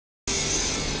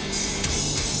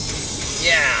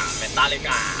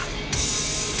Metallica.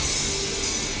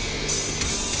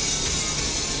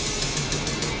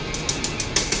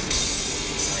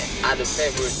 My other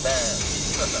favorite band.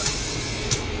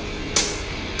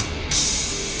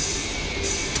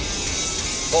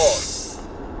 Boss.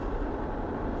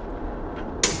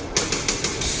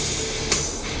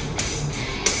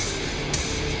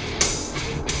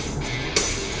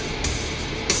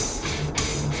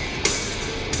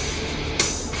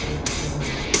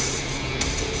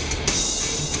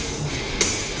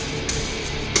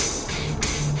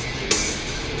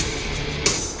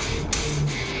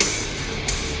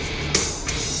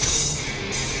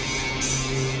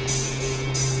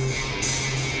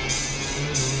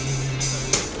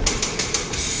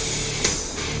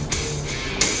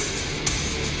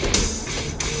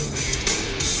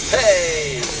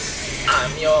 Hey,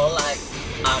 I'm your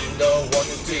life, I'm the one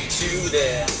who takes you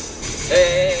there.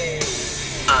 Hey,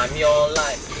 I'm your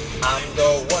life, I'm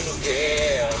the one who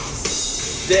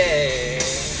cares. There,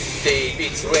 they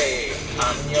betray,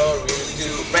 I'm your real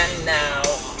true friend now.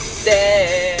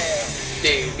 There,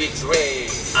 they betray,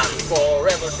 I'm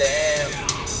forever there.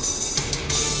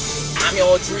 I'm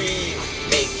your dream,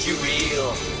 make you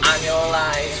real. I'm your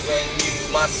lies when you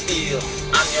must feel.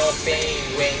 I'm your pain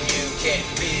when you can't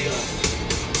feel.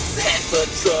 Set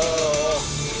patrol,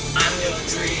 I'm your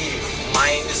dream,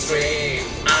 mind astray.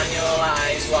 I'm your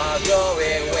lies while you're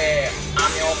aware.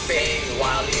 I'm your pain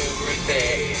while you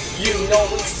prepare. You know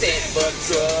it's set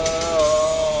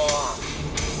patrol.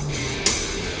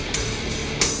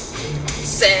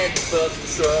 Set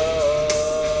patrol.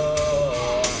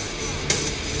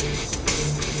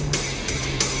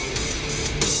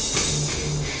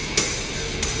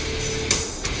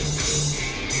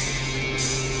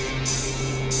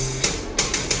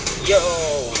 Yo,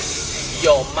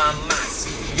 you're my mask,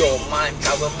 you're my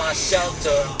cover, my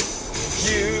shelter.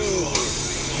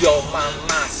 You're my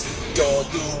mask, you're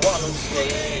the one who's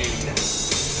made.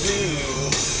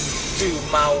 Do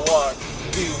my work,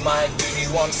 do my duty,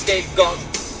 one scapegoat.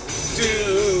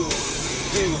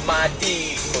 Do my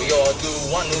deed, for you're the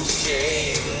one who's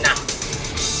shame. Nah,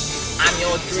 I'm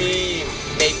your dream,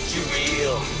 make you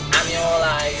real. I'm your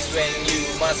lies when you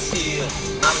must heal.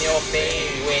 I'm your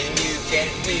pain when you can't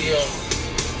feel.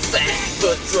 Set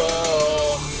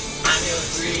patrol, I'm your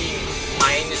dream,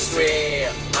 mind is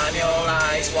rare. I'm your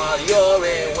lies while you're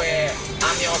aware.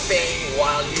 I'm your pain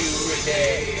while you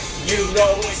repair. You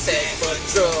know it's set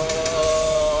patrol.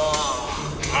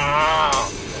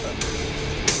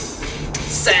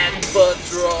 Set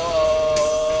patrol.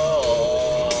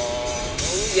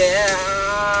 Yeah.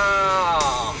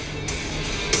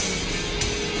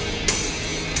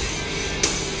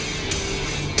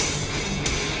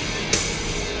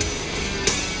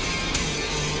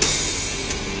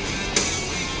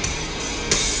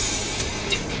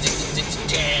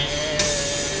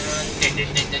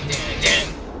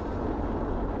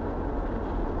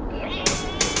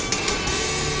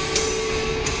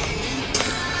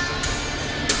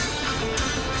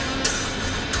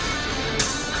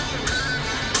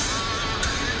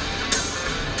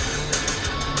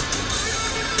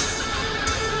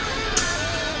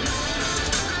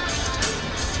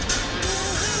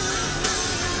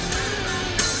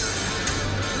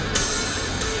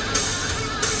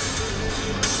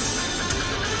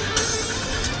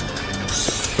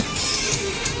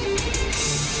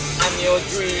 I'm your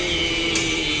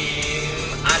dream,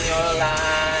 I'm your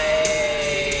lies,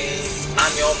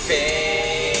 I'm your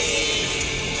pain.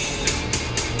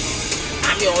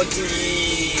 I'm your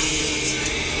dream,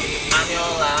 I'm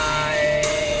your life,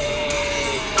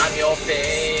 I'm your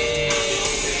pain.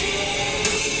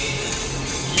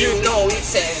 You know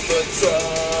it's in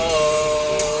control.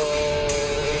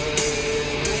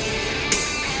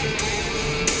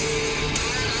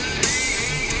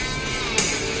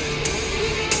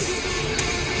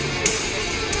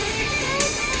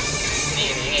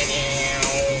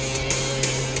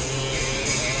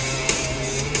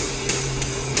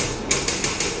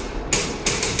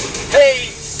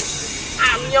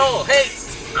 I'm your hate,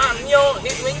 I'm your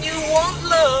hate when you want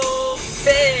love.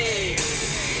 Hey,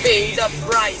 pay the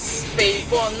price, pay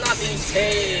for nothing's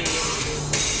pain.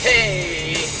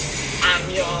 Hey, I'm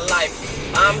your life,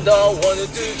 I'm the one who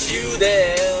took you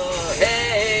there.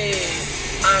 Hey,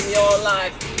 I'm your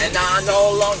life and I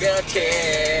no longer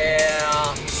care.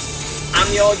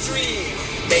 I'm your dream,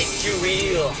 make you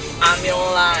real. I'm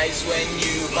your lies when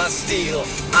you must steal.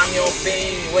 I'm your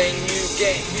pain when you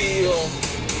can't feel.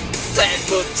 Set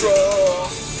patrol,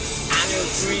 I'm your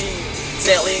dream,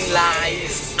 telling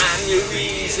lies. I'm your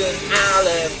reason,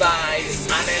 alibis.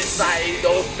 I'm inside,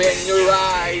 open your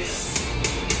eyes.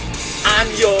 I'm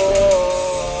your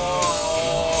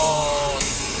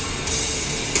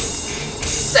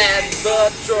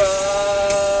the drug.